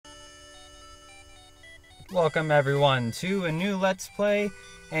Welcome everyone to a new Let's Play,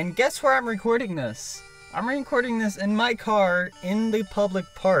 and guess where I'm recording this? I'm recording this in my car in the public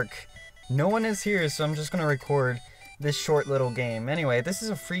park. No one is here, so I'm just gonna record this short little game. Anyway, this is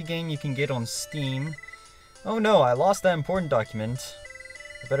a free game you can get on Steam. Oh no, I lost that important document.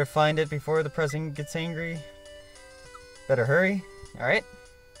 I better find it before the president gets angry. Better hurry. Alright.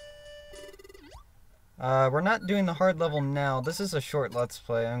 We're not doing the hard level now. This is a short Let's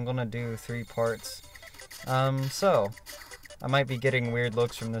Play. I'm gonna do 3 parts. So, I might be getting weird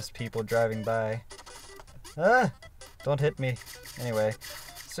looks from those people driving by. Don't hit me. Anyway,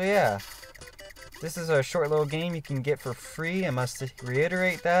 so yeah. This is a short little game you can get for free. I must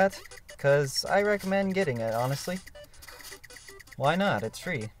reiterate that, because I recommend getting it, honestly. Why not? It's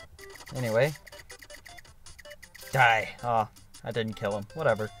free. Anyway. Die. Aw, I didn't kill him.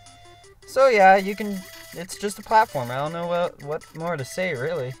 Whatever. So yeah, you can... It's just a platform. I don't know what more to say,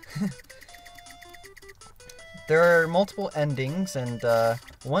 really. There are multiple endings, and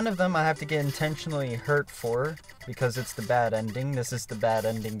one of them I have to get intentionally hurt for, because it's the bad ending. This is the bad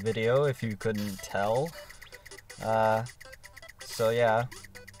ending video, if you couldn't tell. So yeah,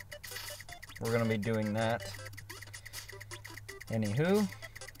 we're gonna be doing that. Anywho.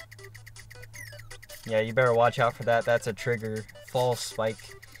 Yeah, you better watch out for that. That's a trigger fall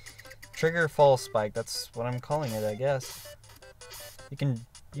spike. Trigger fall spike, that's what I'm calling it, I guess.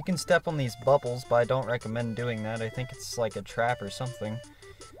 You can step on these bubbles, but I don't recommend doing that. I think it's like a trap or something.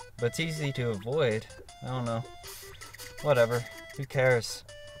 But it's easy to avoid. I don't know. Whatever. Who cares?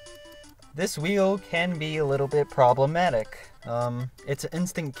 This wheel can be a little bit problematic. It's an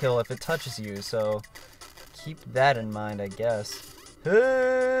instant kill if it touches you, so keep that in mind, I guess.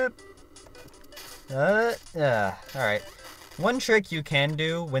 Yeah, alright. One trick you can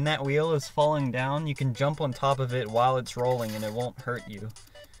do, when that wheel is falling down, you can jump on top of it while it's rolling and it won't hurt you.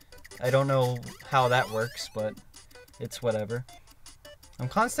 I don't know how that works, but it's whatever. I'm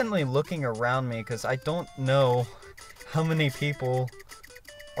constantly looking around me because I don't know how many people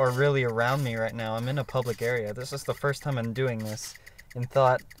are really around me right now. I'm in a public area. This is the first time I'm doing this, and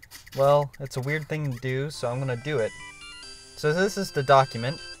thought, well, it's a weird thing to do, so I'm gonna do it. So this is the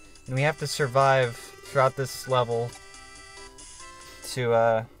document, and we have to survive throughout this level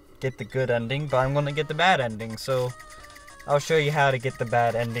to get the good ending, but I'm gonna get the bad ending, so I'll show you how to get the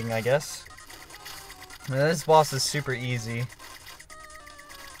bad ending, I guess. Now, this boss is super easy.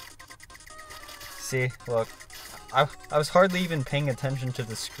 See, look. I was hardly even paying attention to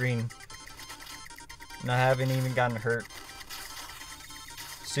the screen. And I haven't even gotten hurt.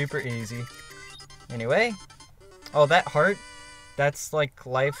 Super easy. Anyway. Oh, that heart, that's like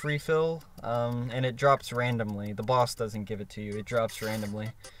life refill. And it drops randomly. The boss doesn't give it to you. It drops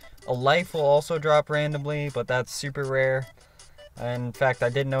randomly. A life will also drop randomly, but that's super rare. And in fact, I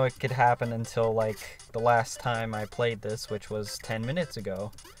didn't know it could happen until like the last time I played this, which was 10 minutes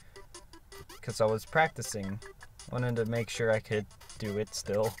ago. Because I was practicing. Wanted to make sure I could do it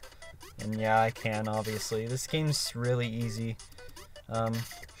still. And yeah, I can, obviously. This game's really easy.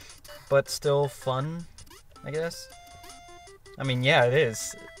 But still fun, I guess. I mean, yeah, it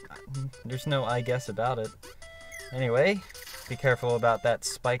is. There's no I guess about it. Anyway. Be careful about that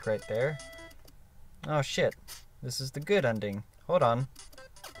spike right there. Oh shit. This is the good ending. Hold on.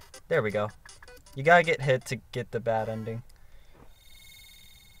 There we go. You gotta get hit to get the bad ending.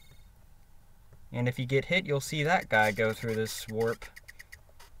 And if you get hit, you'll see that guy go through this warp.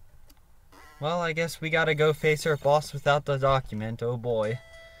 Well, I guess we gotta go face our boss without the document. Oh boy.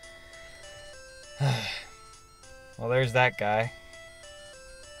 Well, there's that guy.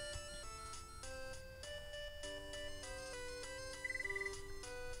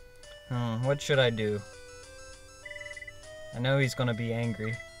 What should I do? I know he's gonna be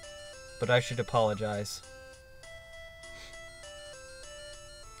angry, but I should apologize.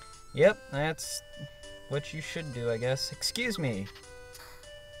 Yep, that's what you should do, I guess. Excuse me.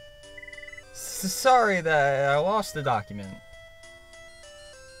 Sorry that I lost the document.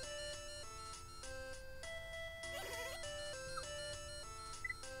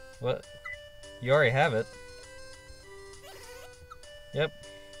 What? You already have it. Yep.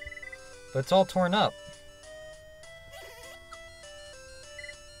 But it's all torn up.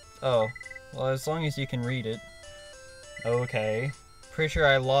 Oh. Well, as long as you can read it. Okay. Pretty sure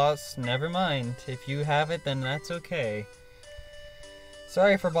I lost. Never mind. If you have it, then that's okay.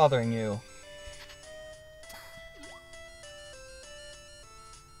 Sorry for bothering you.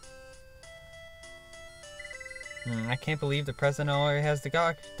 I can't believe the president already has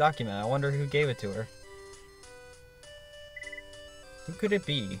the document. I wonder who gave it to her. Who could it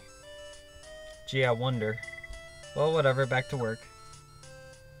be? Gee, I wonder. Well, whatever, back to work.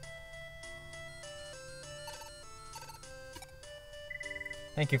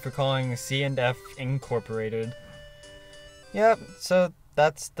 Thank you for calling C&F Incorporated. Yep, so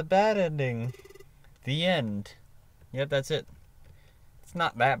that's the bad ending. The end. Yep, that's it. It's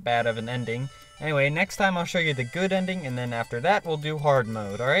not that bad of an ending. Anyway, next time I'll show you the good ending, and then after that we'll do hard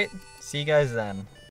mode, alright? See you guys then.